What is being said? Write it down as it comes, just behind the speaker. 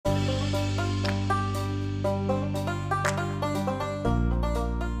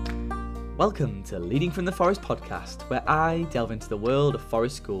Welcome to Leading from the Forest podcast, where I delve into the world of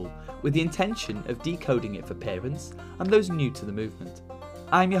Forest School with the intention of decoding it for parents and those new to the movement.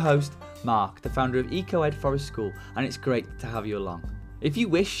 I'm your host, Mark, the founder of EcoEd Forest School, and it's great to have you along. If you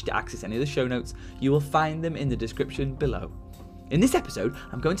wish to access any of the show notes, you will find them in the description below. In this episode,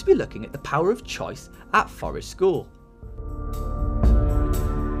 I'm going to be looking at the power of choice at Forest School.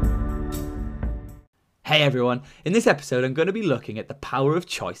 Hey everyone, in this episode I'm going to be looking at the power of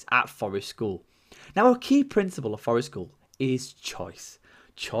choice at Forest School. Now, a key principle of Forest School is choice.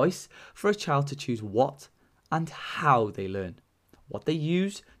 Choice for a child to choose what and how they learn, what they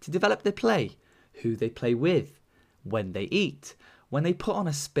use to develop their play, who they play with, when they eat, when they put on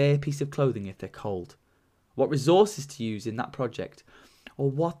a spare piece of clothing if they're cold, what resources to use in that project,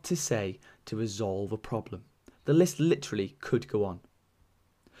 or what to say to resolve a problem. The list literally could go on.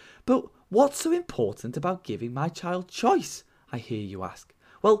 But what's so important about giving my child choice, I hear you ask?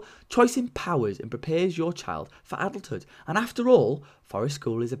 Well, choice empowers and prepares your child for adulthood. And after all, Forest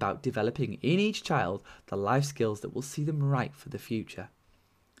School is about developing in each child the life skills that will see them right for the future.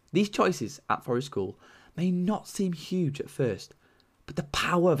 These choices at Forest School may not seem huge at first, but the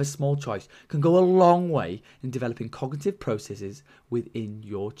power of a small choice can go a long way in developing cognitive processes within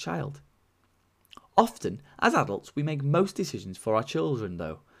your child. Often, as adults, we make most decisions for our children,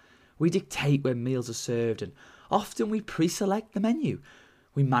 though. We dictate when meals are served, and often we pre-select the menu.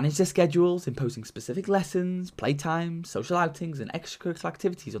 We manage their schedules, imposing specific lessons, playtime, social outings and extracurricular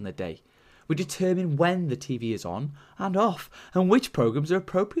activities on their day. We determine when the TV is on and off, and which programs are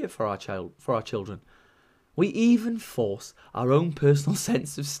appropriate for our children. We even force our own personal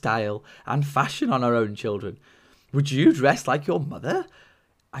sense of style and fashion on our own children. Would you dress like your mother?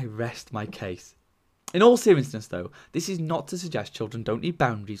 I rest my case. In all seriousness though, this is not to suggest children don't need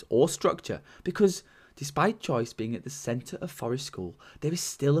boundaries or structure, because despite choice being at the centre of Forest School, there is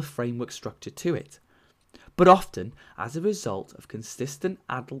still a framework structure to it. But often, as a result of consistent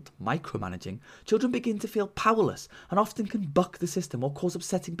adult micromanaging, children begin to feel powerless and often can buck the system or cause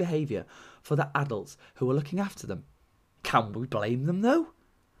upsetting behaviour for the adults who are looking after them. Can we blame them though?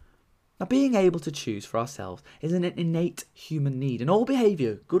 Now, being able to choose for ourselves is an innate human need, and all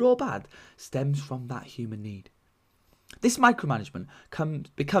behaviour, good or bad, stems from that human need. This micromanagement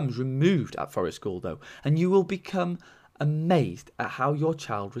becomes removed at Forest School though, and you will become amazed at how your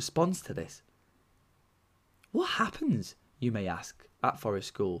child responds to this. What happens, you may ask, at Forest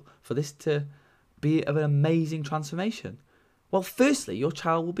School for this to be of an amazing transformation? Well, firstly, your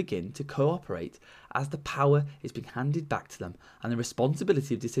child will begin to cooperate as the power is being handed back to them and the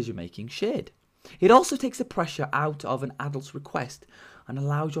responsibility of decision making shared. It also takes the pressure out of an adult's request and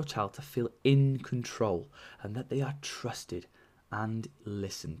allows your child to feel in control and that they are trusted and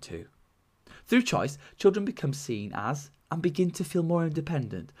listened to. Through choice, children become seen as and begin to feel more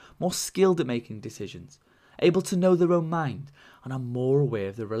independent, more skilled at making decisions, able to know their own mind, and are more aware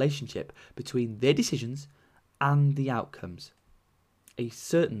of the relationship between their decisions and the outcomes. A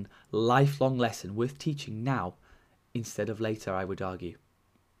certain lifelong lesson worth teaching now instead of later, I would argue.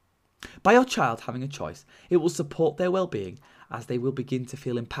 By your child having a choice, it will support their well-being as they will begin to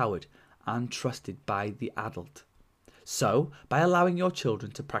feel empowered and trusted by the adult. So, by allowing your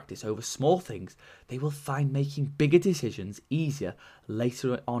children to practice over small things, they will find making bigger decisions easier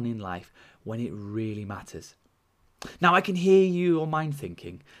later on in life when it really matters. Now, I can hear your mind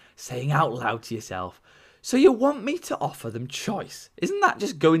thinking, saying out loud to yourself, so you want me to offer them choice? Isn't that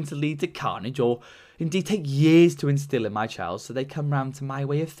just going to lead to carnage, or indeed take years to instill in my child so they come round to my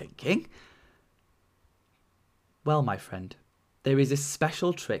way of thinking? Well, my friend, there is a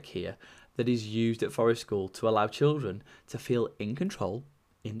special trick here that is used at Forest School to allow children to feel in control,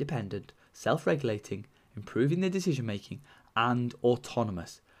 independent, self-regulating, improving their decision making and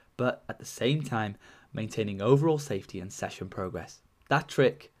autonomous, but at the same time maintaining overall safety and session progress. That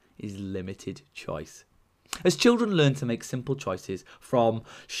trick is limited choice. As children learn to make simple choices from,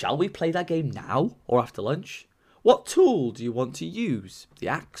 shall we play that game now or after lunch? What tool do you want to use, the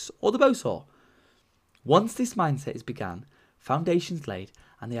axe or the bow saw? Once this mindset is began, foundations laid,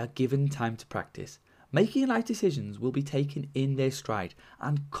 and they are given time to practice, making life decisions will be taken in their stride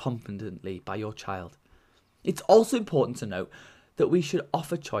and confidently by your child. It's also important to note that we should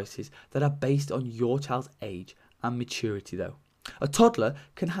offer choices that are based on your child's age and maturity though. A toddler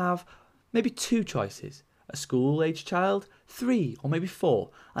can have maybe 2 choices. A school-age child, 3 or maybe 4,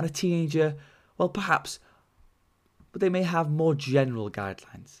 and a teenager, well, perhaps, but they may have more general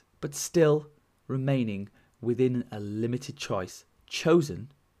guidelines, but still remaining within a limited choice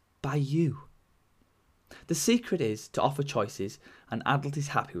chosen by you. The secret is to offer choices an adult is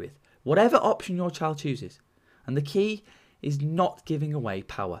happy with, whatever option your child chooses, and the key is not giving away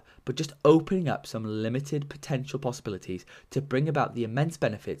power, but just opening up some limited potential possibilities to bring about the immense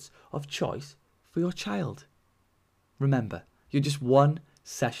benefits of choice for your child. Remember, you're just one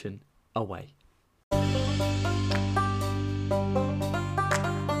session away.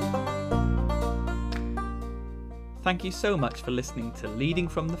 Thank you so much for listening to Leading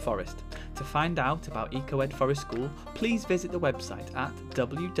from the Forest. To find out about EcoEd Forest School, please visit the website at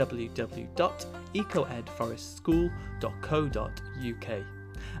www.ecoedforestschool.co.uk.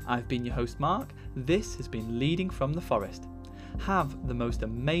 I've been your host Mark. This has been Leading from the Forest. Have the most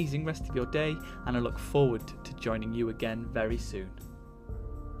amazing rest of your day, and I look forward to joining you again very soon.